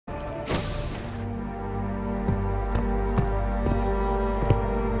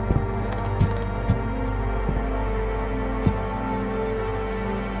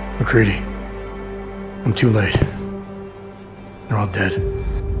McCready. I'm too late. They're all dead.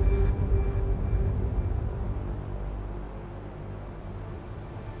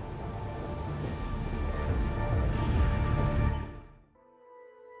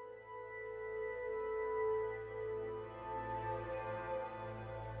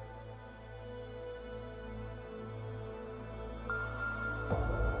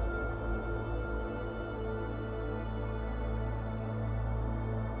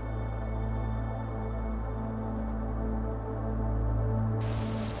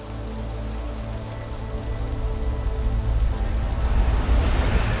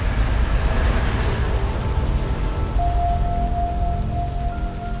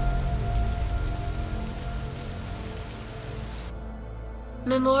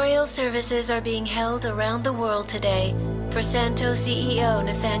 Memorial services are being held around the world today for Santo CEO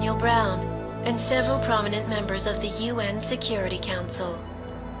Nathaniel Brown and several prominent members of the UN Security Council.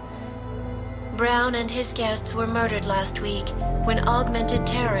 Brown and his guests were murdered last week when augmented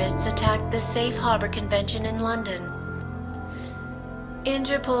terrorists attacked the Safe Harbor Convention in London.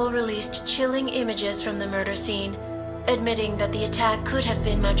 Interpol released chilling images from the murder scene, admitting that the attack could have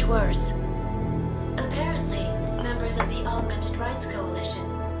been much worse. Apparently, members of the Augmented Rights Coalition,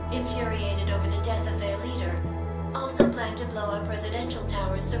 infuriated over the death of their leader, also plan to blow up residential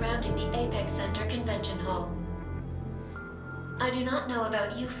towers surrounding the Apex Center Convention Hall. I do not know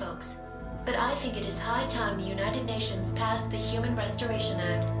about you folks, but I think it is high time the United Nations passed the Human Restoration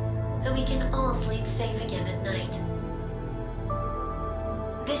Act, so we can all sleep safe again at night.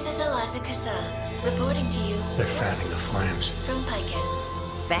 This is Eliza Kassan, reporting to you... They're fanning the flames. ...from Picus.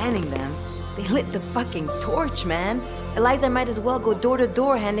 Fanning them? They lit the fucking torch, man. Eliza might as well go door to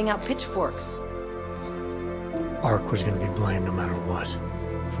door handing out pitchforks. Ark was gonna be blamed no matter what.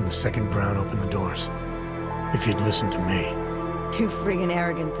 From the second Brown opened the doors. If you'd listened to me. Too friggin'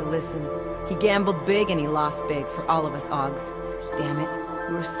 arrogant to listen. He gambled big and he lost big for all of us Augs. Damn it.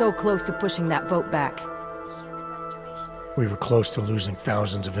 We were so close to pushing that vote back. We were close to losing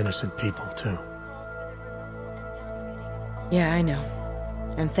thousands of innocent people, too. Yeah, I know.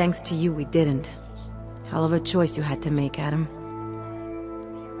 And thanks to you, we didn't. Hell of a choice you had to make, Adam.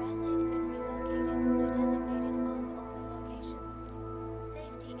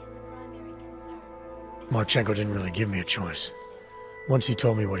 Marchenko didn't really give me a choice. Once he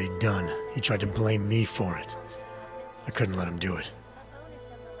told me what he'd done, he tried to blame me for it. I couldn't let him do it.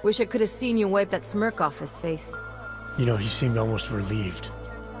 Wish I could have seen you wipe that smirk off his face. You know, he seemed almost relieved.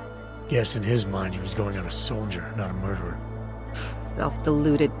 Guess in his mind he was going on a soldier, not a murderer.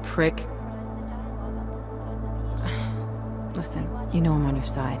 Self-deluded prick. Listen, you know I'm on your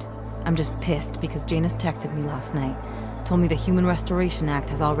side. I'm just pissed because Janus texted me last night. Told me the Human Restoration Act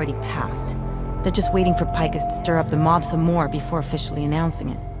has already passed. They're just waiting for Picus to stir up the mob some more before officially announcing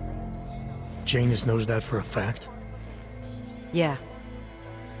it. Janus knows that for a fact? Yeah.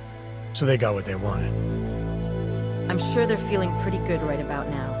 So they got what they wanted. I'm sure they're feeling pretty good right about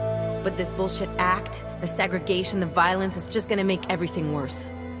now. But this bullshit act, the segregation, the violence, is just gonna make everything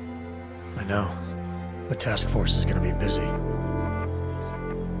worse. I know. The task force is gonna be busy.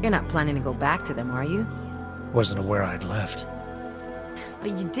 You're not planning to go back to them, are you? Wasn't aware I'd left.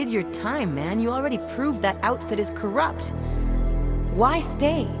 But you did your time, man. You already proved that outfit is corrupt. Why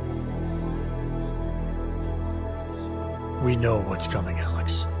stay? We know what's coming,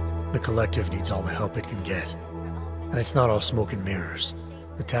 Alex. The Collective needs all the help it can get. And it's not all smoke and mirrors.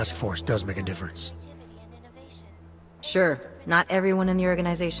 The task force does make a difference. Sure, not everyone in the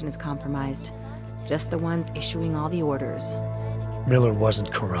organization is compromised. Just the ones issuing all the orders. Miller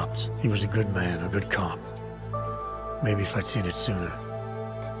wasn't corrupt. He was a good man, a good cop. Maybe if I'd seen it sooner.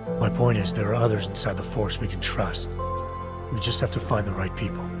 My point is, there are others inside the force we can trust. We just have to find the right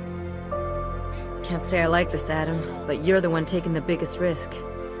people. Can't say I like this, Adam, but you're the one taking the biggest risk.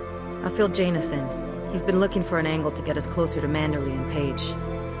 I'll fill Janus in. He's been looking for an angle to get us closer to Manderley and Page.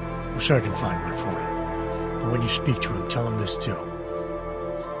 I'm sure I can find one for him. But when you speak to him, tell him this too.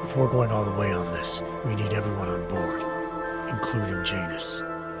 If we're going all the way on this, we need everyone on board, including Janus.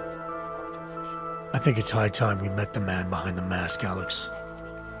 I think it's high time we met the man behind the mask, Alex.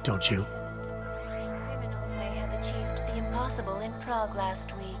 Don't you? Criminals may have achieved the impossible in Prague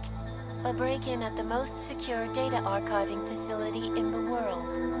last week. A break-in at the most secure data archiving facility in the world.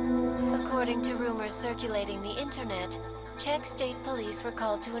 According to rumors circulating the internet, Czech state police were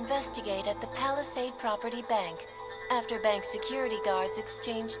called to investigate at the Palisade Property Bank after bank security guards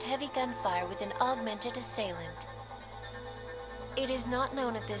exchanged heavy gunfire with an augmented assailant. It is not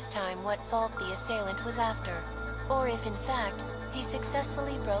known at this time what fault the assailant was after, or if in fact he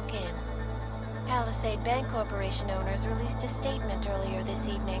successfully broke in. Palisade Bank Corporation owners released a statement earlier this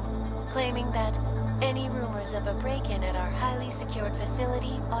evening, claiming that any rumors of a break-in at our highly secured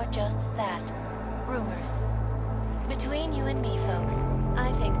facility are just that, rumors. Between you and me, folks,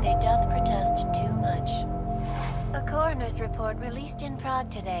 I think they doth protest too much. A coroner's report released in Prague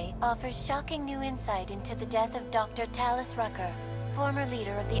today offers shocking new insight into the death of Dr. Talis Rucker, former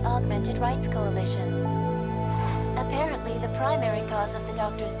leader of the Augmented Rights Coalition. Apparently, the primary cause of the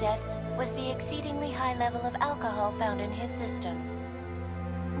doctor's death was the exceedingly high level of alcohol found in his system.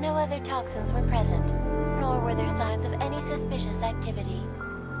 No other toxins were present, nor were there signs of any suspicious activity.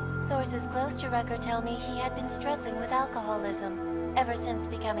 Sources close to Rucker tell me he had been struggling with alcoholism ever since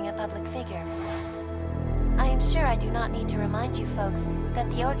becoming a public figure. I am sure I do not need to remind you folks that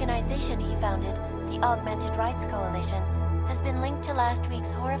the organization he founded, the Augmented Rights Coalition, has been linked to last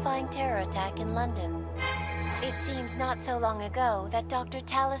week's horrifying terror attack in London. It seems not so long ago that Dr.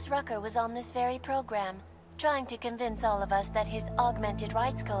 Talis Rucker was on this very program, trying to convince all of us that his Augmented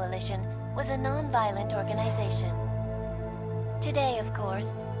Rights Coalition was a non-violent organization. Today, of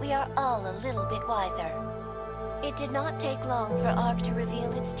course, we are all a little bit wiser. It did not take long for ARC to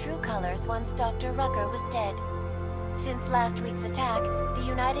reveal its true colors once Dr. Rucker was dead. Since last week's attack, the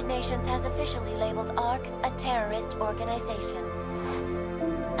United Nations has officially labeled ARC a terrorist organization.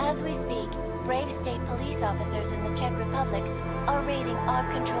 As we speak, brave state police officers in the Czech Republic are raiding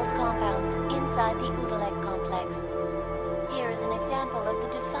ARC-controlled compounds inside the Udaleg complex. Here is an example of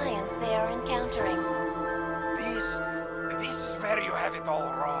the defiance they are encountering. This is where you have it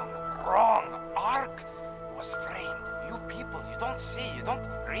all wrong. Wrong! ARC was framed. You people, you don't see, you don't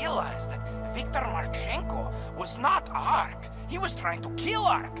realize that Viktor Marchenko was not ARC. He was trying to kill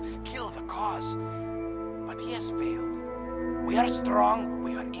ARC, kill the cause. But he has failed. We are strong,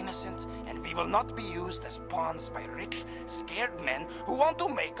 we are innocent, and we will not be used as pawns by rich, scared men who want to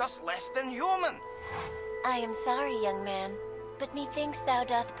make us less than human. I am sorry, young man, but methinks thou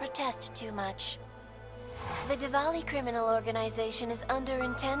doth protest too much. The Diwali criminal organization is under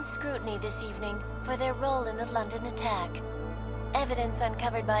intense scrutiny this evening for their role in the London attack. Evidence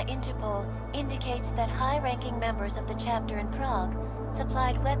uncovered by Interpol indicates that high-ranking members of the chapter in Prague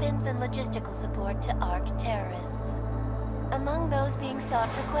supplied weapons and logistical support to ARC terrorists. Among those being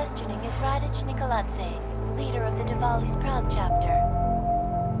sought for questioning is Radic Nikoladze, leader of the Diwali's Prague chapter.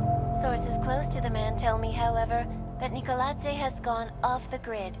 Sources close to the man tell me, however, that Nikoladze has gone off the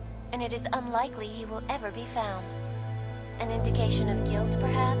grid, and it is unlikely he will ever be found. An indication of guilt,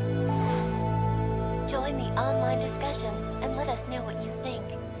 perhaps? Join the online discussion and let us know what you think.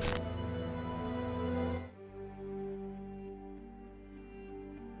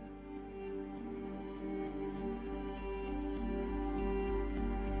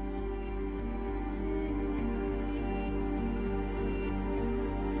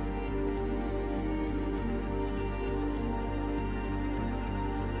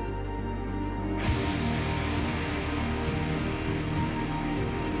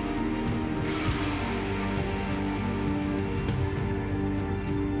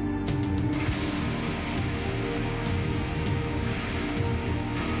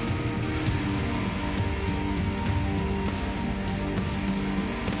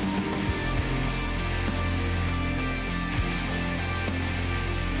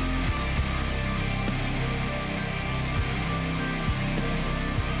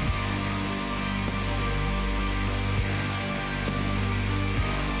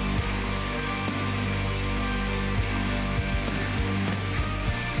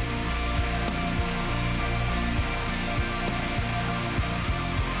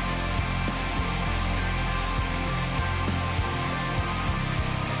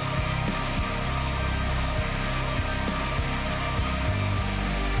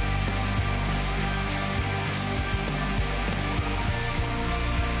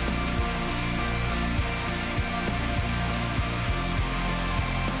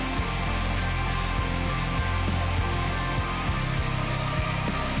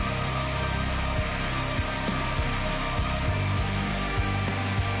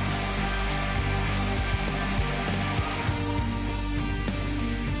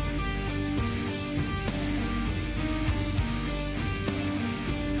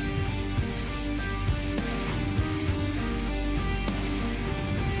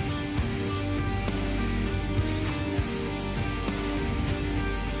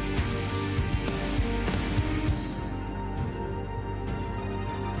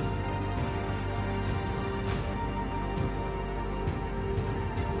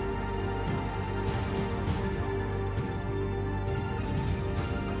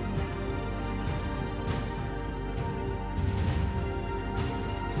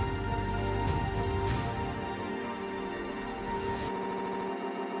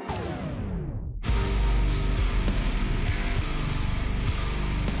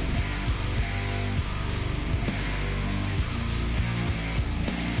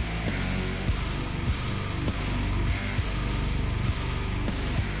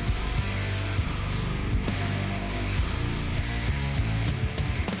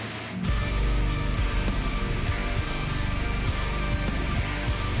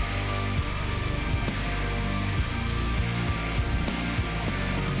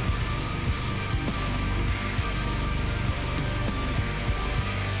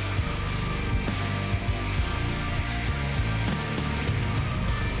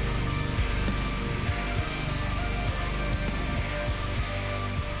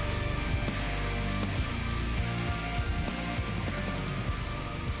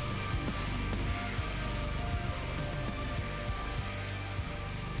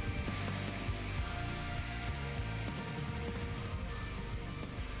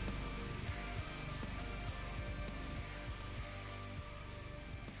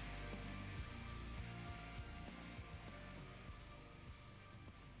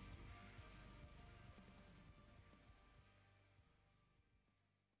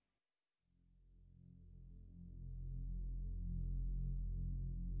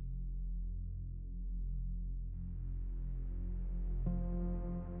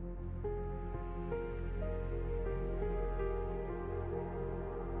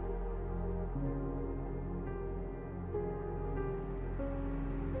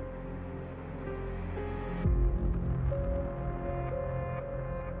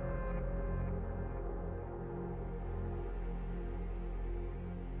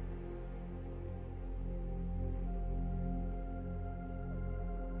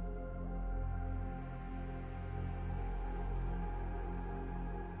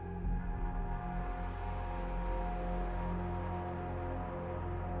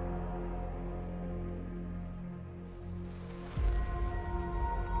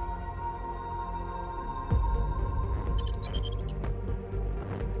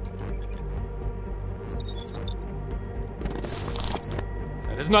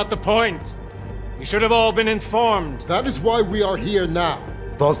 is not the point. You should have all been informed. That is why we are here now.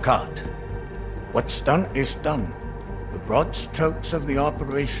 Volkart, what's done is done. The broad strokes of the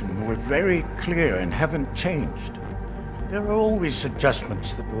operation were very clear and haven't changed. There are always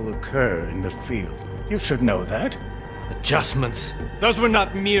adjustments that will occur in the field. You should know that. Adjustments? Those were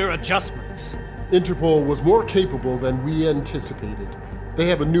not mere adjustments. Interpol was more capable than we anticipated. They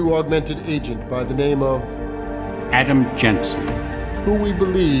have a new augmented agent by the name of... Adam Jensen. Who we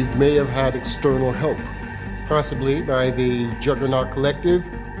believe may have had external help. Possibly by the Juggernaut Collective,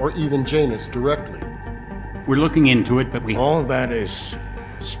 or even Janus directly. We're looking into it, but we... All that is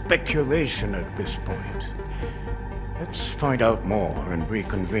speculation at this point. Let's find out more and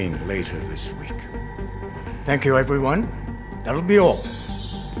reconvene later this week. Thank you, everyone. That'll be all.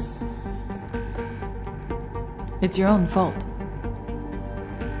 It's your own fault.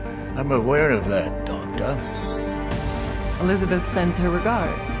 I'm aware of that, Doctor. Elizabeth sends her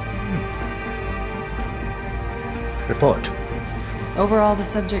regards. Report. Overall, the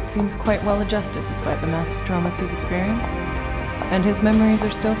subject seems quite well adjusted despite the massive traumas he's experienced, and his memories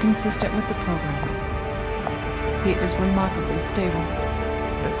are still consistent with the program. He is remarkably stable.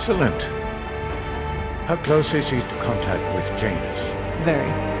 Excellent. How close is he to contact with Janus? Very.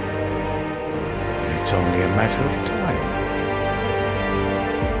 It's only a matter of time.